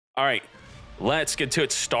All right, let's get to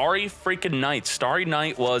it. Starry freaking Knight. Starry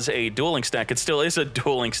Knight was a dueling stack. It still is a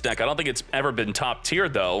dueling stack. I don't think it's ever been top tier,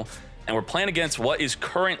 though. And we're playing against what is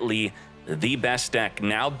currently the best deck,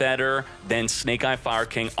 now better than Snake Eye Fire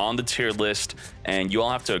King on the tier list. And you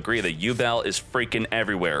all have to agree that Yubel is freaking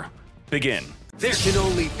everywhere. Begin. There can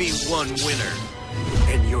only be one winner,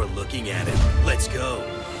 and you're looking at it. Let's go.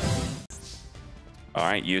 All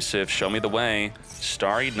right, Yusuf, show me the way.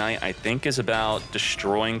 Starry Knight, I think, is about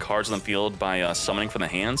destroying cards on the field by summoning from the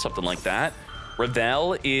hand, something like that.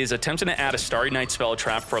 Revel is attempting to add a Starry Knight spell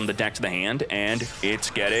trap from the deck to the hand, and it's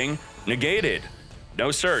getting negated.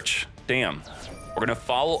 No search. Damn. We're going to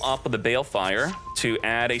follow up with the Balefire to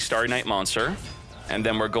add a Starry Knight monster, and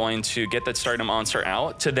then we're going to get that Starry Knight monster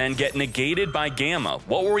out to then get negated by Gamma.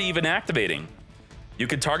 What were we even activating? You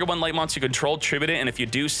can target one light monster you control, tribute it, and if you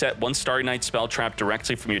do, set one Starry Knight spell trap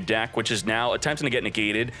directly from your deck, which is now attempting to get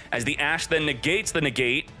negated, as the Ash then negates the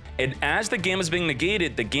negate, and as the Gamma is being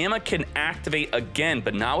negated, the Gamma can activate again,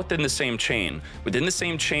 but not within the same chain. Within the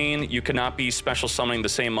same chain, you cannot be special summoning the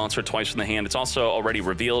same monster twice from the hand. It's also already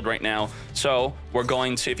revealed right now, so we're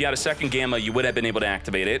going to, if you had a second Gamma, you would have been able to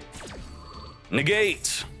activate it.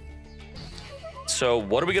 Negate! So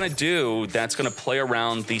what are we going to do that's going to play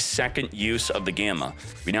around the second use of the Gamma?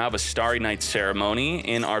 We now have a Starry Knight Ceremony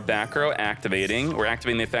in our back row activating. We're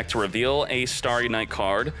activating the effect to reveal a Starry Knight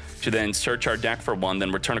card, to then search our deck for one,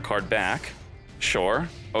 then return a card back. Sure.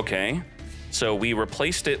 Okay. So we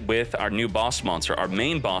replaced it with our new boss monster, our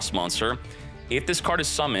main boss monster. If this card is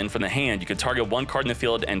summoned from the hand, you can target one card in the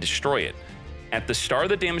field and destroy it. At the start of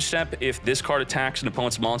the damage step, if this card attacks an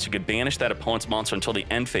opponent's monster, you could banish that opponent's monster until the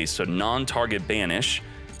end phase, so non-target banish.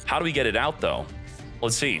 How do we get it out, though?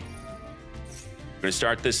 Let's see. We're going to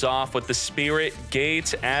start this off with the Spirit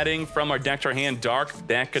Gate, adding from our deck to our hand, Dark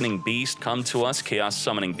Beckoning Beast, come to us, Chaos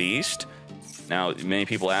Summoning Beast. Now, many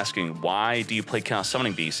people asking, why do you play Chaos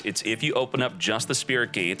Summoning Beast? It's if you open up just the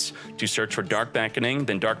Spirit Gates to search for Dark Beckoning,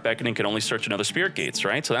 then Dark Beckoning can only search another Spirit Gates,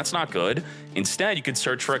 right? So that's not good. Instead, you could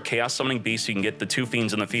search for a Chaos Summoning Beast so you can get the two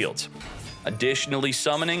Fiends in the field. Additionally,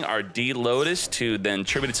 summoning our D-Lotus to then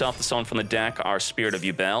tribute itself to someone from the deck, our Spirit of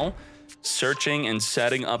Yubel. Searching and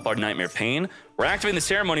setting up our Nightmare Pain. We're activating the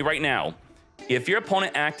ceremony right now. If your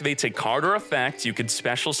opponent activates a card or effect, you could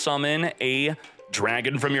special summon a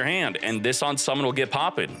dragon from your hand, and this on summon will get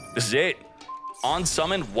popping. This is it. On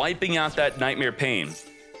summon, wiping out that Nightmare Pain.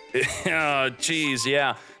 Oh, geez,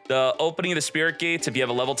 yeah. The opening of the Spirit Gates, if you have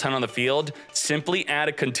a level 10 on the field, simply add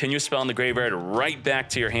a continuous spell in the graveyard right back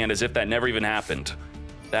to your hand as if that never even happened.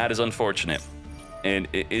 That is unfortunate. And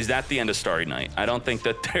is that the end of Starry Knight? I don't think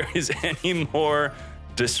that there is any more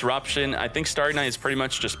disruption. I think Starry Knight is pretty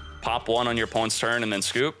much just pop one on your opponent's turn and then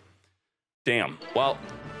scoop. Damn. Well,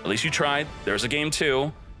 at least you tried. There's a game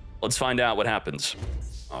two. Let's find out what happens.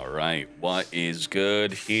 All right, what is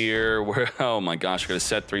good here? Oh my gosh, we're gonna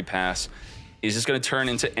set 3 pass. Is this gonna turn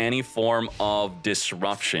into any form of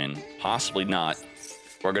disruption? Possibly not.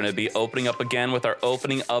 We're gonna be opening up again with our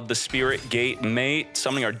opening of the Spirit Gate mate,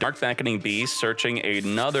 summoning our Dark Beckoning Beast, searching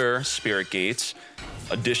another Spirit Gates.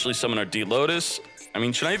 Additionally, summon our D-Lotus. I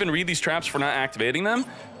mean, should I even read these traps for not activating them?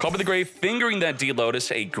 Call by the Grave, fingering that D-Lotus,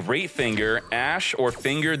 a great finger. Ash or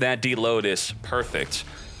finger that D-Lotus, perfect.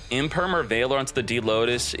 Imperm or Veiler onto the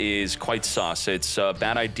D-Lotus is quite sus. It's a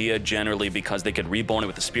bad idea generally because they could reborn it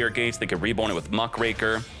with the Spirit Gates, they could reborn it with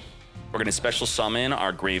Muckraker. We're gonna special summon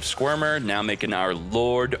our Grave Squirmer, now making our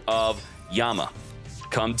Lord of Yama.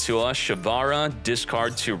 Come to us, Shavara,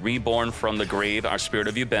 discard to reborn from the grave our Spirit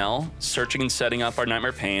of Yubel, searching and setting up our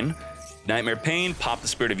Nightmare Pain. Nightmare Pain, pop the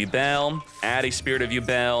Spirit of Yubel, add a Spirit of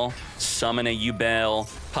Yubel, summon a Yubel,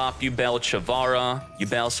 pop Yubel Chavara,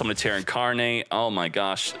 Yubel summon a Terra Incarnate. Oh my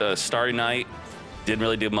gosh, Starry Knight didn't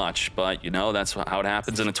really do much, but you know, that's how it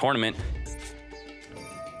happens in a tournament.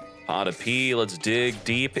 Pot of P, let's dig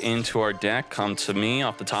deep into our deck. Come to me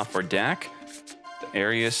off the top of our deck. The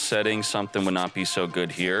area setting, something would not be so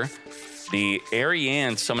good here. The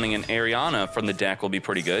Ariane summoning an Ariana from the deck will be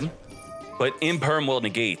pretty good. But Imperm will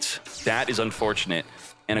negate. That is unfortunate.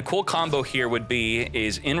 And a cool combo here would be,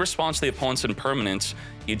 is in response to the opponent's impermanence,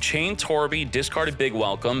 you chain Torby, discard a Big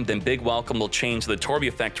Welcome, then Big Welcome will change the Torby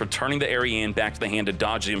effect, returning the Ariane back to the hand to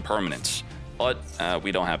dodge the impermanence. But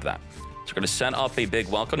we don't have that. So we're going to set up a Big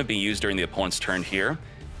Welcome to be used during the opponent's turn here.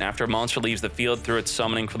 And after a monster leaves the field through its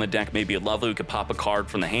summoning from the deck, maybe a lovely, we could pop a card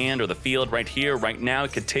from the hand or the field right here, right now.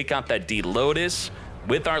 It could take out that D-Lotus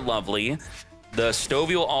with our lovely. The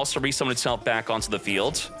Stovey will also resummon itself back onto the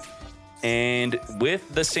field. And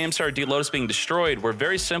with the Samsara D Lotus being destroyed, we're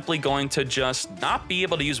very simply going to just not be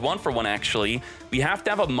able to use 1-for-1, actually. We have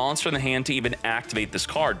to have a monster in the hand to even activate this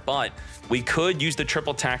card, but we could use the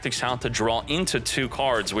triple tactics talent to draw into 2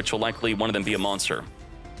 cards, which will likely one of them be a monster.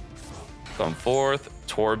 Come forth,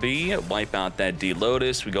 Torby, wipe out that D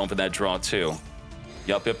Lotus. We going for that draw too.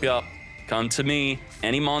 Yup. Come to me.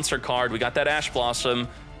 Any monster card. We got that Ash Blossom.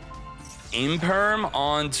 Imperm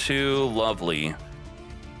onto Lovely.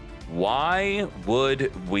 Why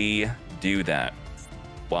would we do that?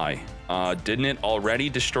 Why? Didn't it already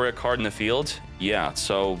destroy a card in the field? Yeah,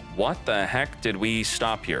 so what the heck did we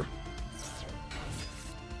stop here?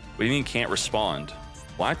 What do you mean can't respond?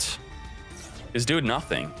 What? Is doing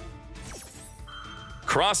nothing.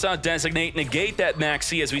 Cross out Designate, negate that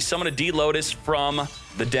Maxi as we summon a D Lotus from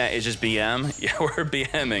the deck. Is just BM? Yeah, we're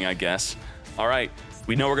BMing, I guess. All right,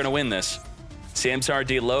 we know we're gonna win this. Samsara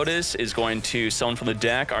D Lotus is going to summon from the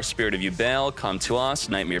deck our Spirit of Yubel, come to us,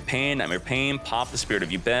 Nightmare Pain, pop the Spirit of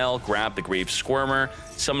Yubel, grab the Grave Squirmer,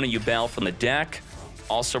 summon a Yubel from the deck,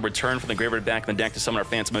 also return from the graveyard back in the deck to summon our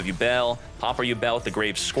Phantom of Yubel, pop our Yubel with the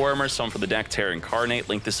Grave Squirmer, summon from the deck Terra Incarnate,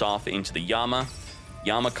 link this off into the Yama.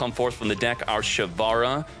 Yama come forth from the deck, our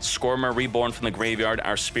Shavara, Squirmer reborn from the graveyard,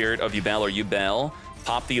 our Spirit of Yubel or Yubel,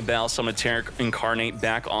 pop the Yubel, summon a Terra Incarnate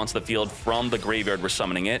back onto the field from the graveyard, we're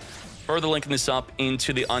summoning it. Further linking this up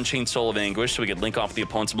into the Unchained Soul of Anguish so we can link off the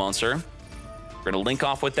opponent's monster. We're going to link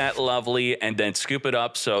off with that Lovely and then scoop it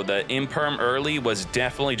up. So the Imperm early was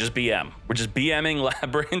definitely just BM. We're just BMing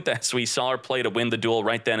Labyrinth as we saw our play to win the duel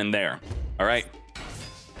right then and there. All right.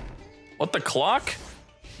 What, the clock?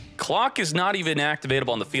 Clock is not even activatable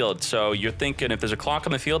on the field. So you're thinking if there's a clock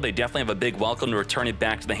on the field, they definitely have a big welcome to return it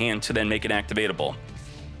back to the hand to then make it activatable.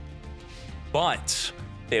 But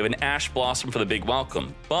they have an Ash Blossom for the big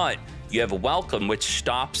welcome. But you have a welcome which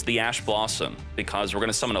stops the Ash Blossom because we're going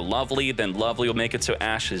to summon a Lovely, then Lovely will make it so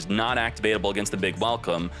Ash is not activatable against the big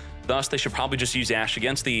welcome. Thus, they should probably just use Ash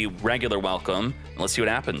against the regular welcome. And let's see what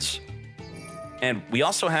happens. And we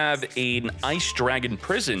also have an Ice Dragon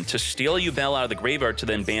Prison to steal a Yubel out of the graveyard to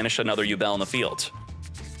then banish another Yubel in the field.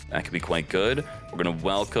 That could be quite good. We're going to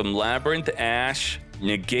welcome Labyrinth, Ash,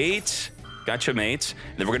 negate. Gotcha, mates.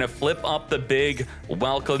 And then we're going to flip up the big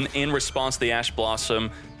welcome in response to the Ash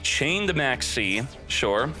Blossom. Chain the Maxi.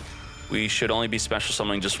 Sure. We should only be special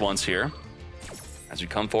summoning just once here. As we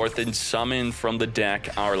come forth and summon from the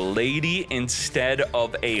deck our Lady instead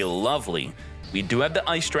of a Lovely. We do have the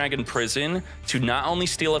Ice Dragon Prison to not only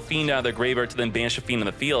steal a Fiend out of the graveyard to then banish a Fiend in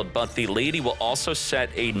the field, but the Lady will also set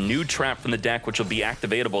a new trap from the deck which will be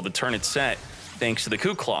activatable the turn it's set thanks to the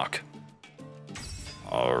Coup Clock.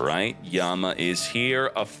 All right, Yama is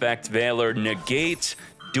here. Effect Veiler, negate.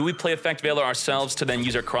 Do we play Effect Veiler ourselves to then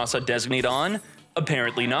use our Cross-Out Designate on?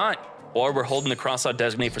 Apparently not. Or we're holding the Cross-Out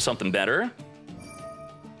Designate for something better.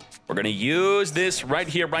 We're going to use this right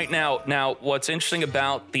here, right now. Now, what's interesting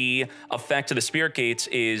about the effect of the Spirit Gates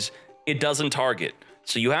is it doesn't target.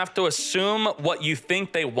 So you have to assume what you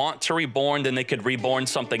think they want to reborn, then they could reborn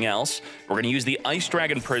something else. We're going to use the Ice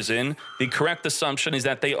Dragon Prison. The correct assumption is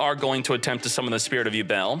that they are going to attempt to summon the Spirit of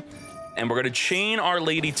Yubel. And we're going to chain Our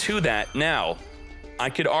Lady to that. Now, I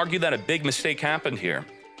could argue that a big mistake happened here.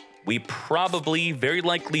 We probably, very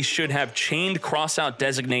likely, should have chained Cross-Out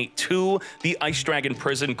Designate to the Ice Dragon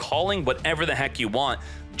Prison, calling whatever the heck you want,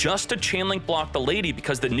 just to chain link block the Lady,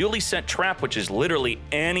 because the newly set trap, which is literally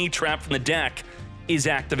any trap from the deck, is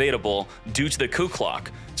activatable due to the Coup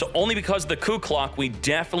Clock. So only because of the Coup Clock, we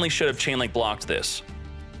definitely should have chain link blocked this.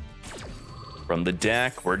 From the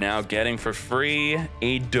deck, we're now getting for free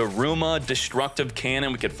a Daruma Destructive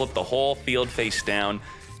Cannon. We could flip the whole field face down,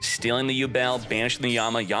 stealing the Yubel, banishing the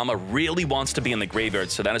Yama. Yama really wants to be in the graveyard,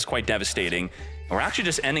 so that is quite devastating. And we're actually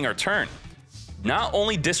just ending our turn. Not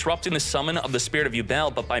only disrupting the summon of the Spirit of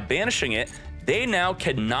Yubel, but by banishing it, they now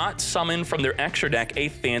cannot summon from their extra deck a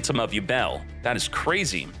Phantom of Yubel. That is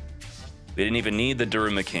crazy. We didn't even need the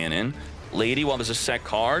Daruma Cannon. Lady, while there's a set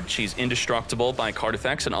card, she's indestructible by card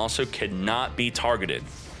effects and also cannot be targeted.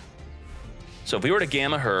 So if we were to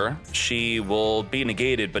Gamma her, she will be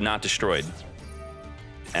negated but not destroyed.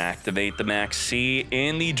 Activate the Max C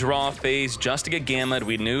in the draw phase just to get Gammaed.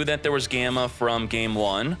 We knew that there was Gamma from game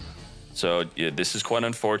 1. So yeah, this is quite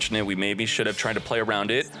unfortunate. We maybe should have tried to play around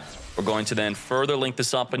it. We're going to then further link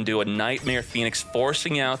this up and do a Nightmare Phoenix,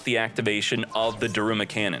 forcing out the activation of the Daruma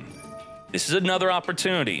Cannon. This is another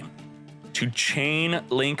opportunity to chain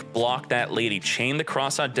link block that Lady. Chain the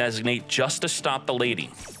Cross-Out Designate just to stop the Lady.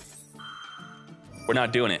 We're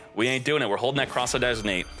not doing it. We ain't doing it. We're holding that Cross-Out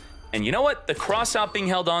Designate. And you know what? The Cross-Out being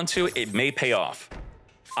held onto, it may pay off.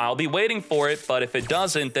 I'll be waiting for it, but if it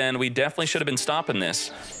doesn't, then we definitely should have been stopping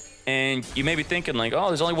this. And you may be thinking like, oh,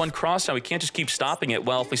 there's only one cross now. We can't just keep stopping it.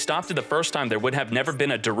 Well, if we stopped it the first time, there would have never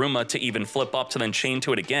been a Daruma to even flip up to then chain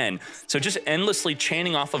to it again. So just endlessly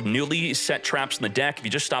chaining off of newly set traps in the deck. If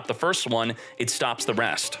you just stop the first one, it stops the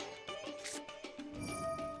rest.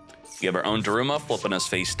 We have our own Daruma flipping us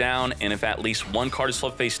face down. And if at least one card is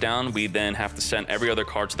flipped face down, we then have to send every other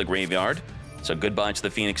card to the graveyard. So goodbye to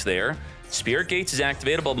the Phoenix there. Spirit Gates is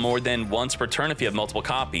activatable more than once per turn if you have multiple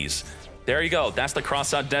copies. There you go. That's the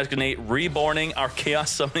cross-out designate, reborning our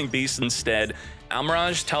Chaos Summoning Beast instead.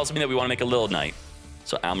 Almirage tells me that we want to make a Little Knight.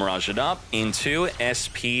 So Almirage it up into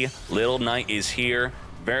SP. Little Knight is here.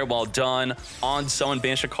 Very well done. On someone,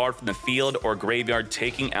 banish a card from the field or graveyard,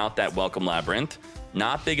 taking out that Welcome Labyrinth.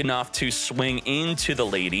 Not big enough to swing into the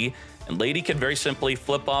Lady. And Lady can very simply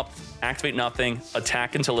flip up, activate nothing,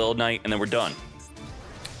 attack into Little Knight, and then we're done.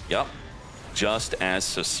 Yep. Just as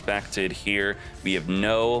suspected here. We have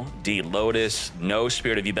no D-Lotus, no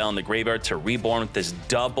Spirit of Yubel in the graveyard to reborn with this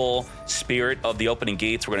double Spirit of the Opening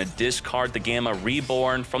Gates. We're going to discard the Gamma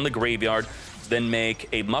Reborn from the graveyard, then make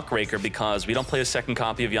a Muckraker because we don't play a second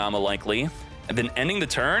copy of Yama likely. And then ending the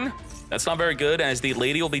turn, that's not very good as the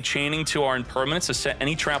Lady will be chaining to our impermanence to set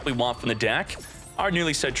any trap we want from the deck. Our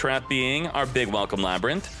newly set trap being our big Welcome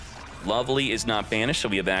Labyrinth. Lovely is not banished, so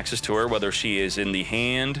we have access to her, whether she is in the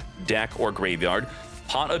hand, deck, or graveyard.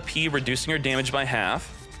 Pot of P, reducing her damage by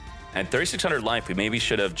half. At 3,600 life, we maybe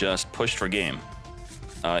should have just pushed for game.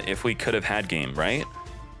 If we could have had game, right?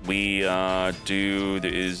 We there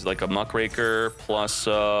is like a Muckraker plus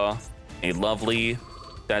a Lovely.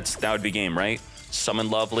 That would be game, right? Summon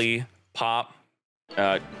Lovely, pop.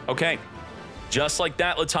 Okay, just like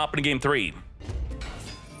that, let's hop into game 3.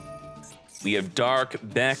 We have Dark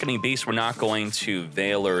Beckoning Beast. We're not going to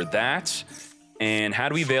Veiler that. And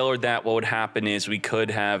had we Veilered that, what would happen is we could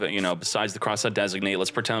have, you know, besides the cross-out designate, let's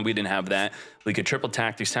pretend we didn't have that. We could triple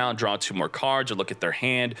Tactics Talent, draw 2 more cards, or look at their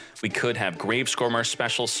hand. We could have Gravescormer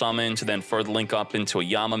special summon to then further link up into a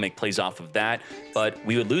Yama, make plays off of that. But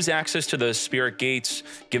we would lose access to the Spirit Gates,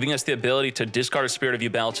 giving us the ability to discard a Spirit of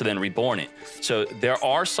Yubel to then reborn it. So there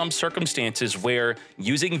are some circumstances where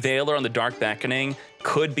using Veiler on the Dark Beckoning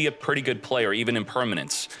could be a pretty good play, or even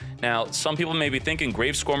Impermanence. Now, some people may be thinking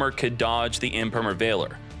Gravescormer could dodge the Imperm or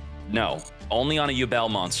Veiler. No, only on a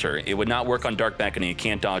Yubel monster. It would not work on Dark Beckoning. It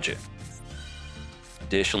can't dodge it.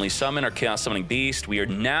 Additionally, summon our Chaos Summoning Beast. We are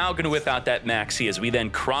now going to whip out that Maxi as we then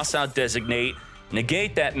cross out Designate,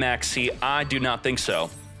 negate that Maxi. I do not think so.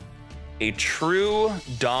 A true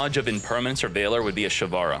dodge of Impermanence or Veiler would be a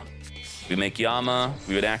Shavara. We make Yama,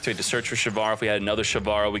 we would activate to search for Shavara. If we had another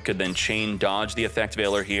Shavara, we could then chain dodge the effect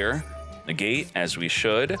Veiler here. Negate, as we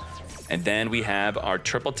should. And then we have our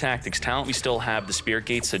triple Tactics Talent. We still have the Spirit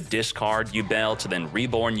Gates to discard Yubel, to then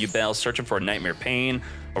reborn Yubel, searching for a Nightmare Pain.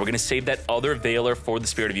 Or we're going to save that other Veiler for the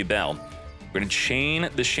Spirit of Yubel. We're going to chain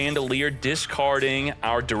the Chandelier, discarding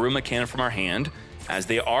our Daruma Cannon from our hand. As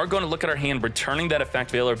they are going to look at our hand, returning that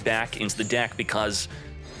effect Veiler back into the deck because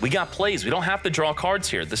we got plays. We don't have to draw cards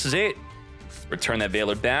here. This is it. Return that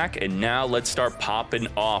Veiler back, and now let's start popping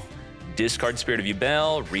off. Discard Spirit of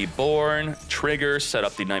Yubel, Reborn, trigger, set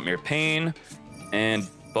up the Nightmare Pain, and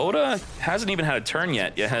Boda hasn't even had a turn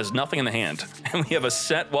yet. It has nothing in the hand. And we have a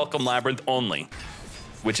set Welcome Labyrinth only,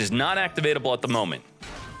 which is not activatable at the moment.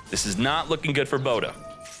 This is not looking good for Boda.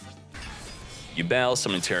 Yubel,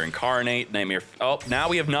 Summon Terror Incarnate, Nightmare... Oh, now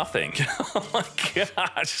we have nothing. Oh my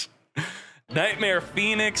gosh. Nightmare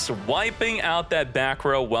Phoenix wiping out that back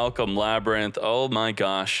row Welcome Labyrinth. Oh my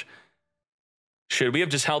gosh. Should we have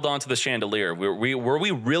just held on to the Chandelier? Were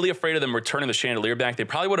we really afraid of them returning the Chandelier back? They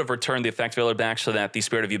probably would have returned the Effect Veiler back so that the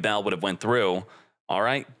Spirit of Yubel would have went through. All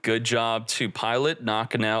right, good job to Pilot,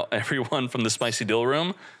 knocking out everyone from the Spicy Duel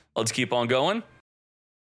Room. Let's keep on going.